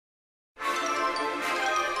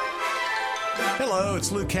Hello,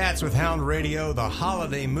 it's Lou Katz with Hound Radio. The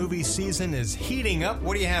holiday movie season is heating up.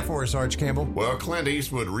 What do you have for us, Arch Campbell? Well, Clint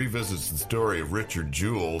Eastwood revisits the story of Richard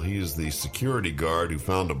Jewell. He is the security guard who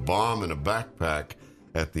found a bomb in a backpack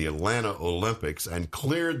at the Atlanta Olympics and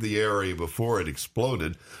cleared the area before it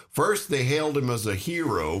exploded. First, they hailed him as a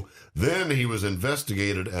hero. Then he was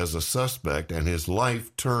investigated as a suspect, and his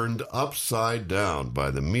life turned upside down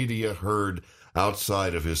by the media herd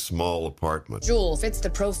outside of his small apartment. Jewell fits the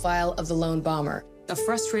profile of the lone bomber. A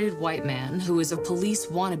frustrated white man who is a police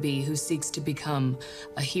wannabe who seeks to become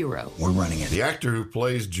a hero. We're running it. The actor who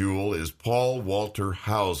plays Jewell is Paul Walter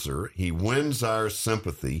Hauser. He wins our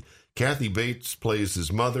sympathy. Kathy Bates plays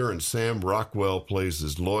his mother, and Sam Rockwell plays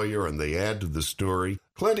his lawyer, and they add to the story.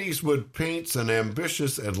 Clint Eastwood paints an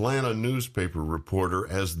ambitious Atlanta newspaper reporter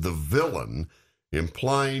as the villain,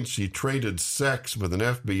 implying she traded sex with an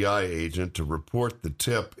FBI agent to report the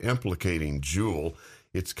tip implicating Jewell.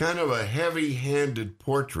 It's kind of a heavy-handed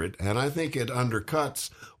portrait, and I think it undercuts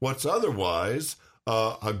what's otherwise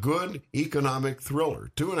a good economic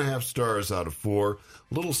thriller. 2.5 stars out of 4.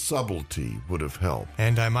 A little subtlety would have helped.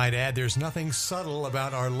 And I might add, there's nothing subtle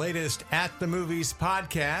about our latest At the Movies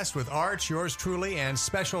podcast with Arch, yours truly, and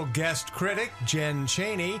special guest critic Jen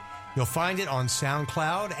Chaney. You'll find it on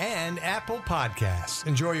SoundCloud and Apple Podcasts.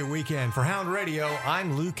 Enjoy your weekend. For Hound Radio,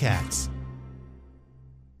 I'm Lou Katz.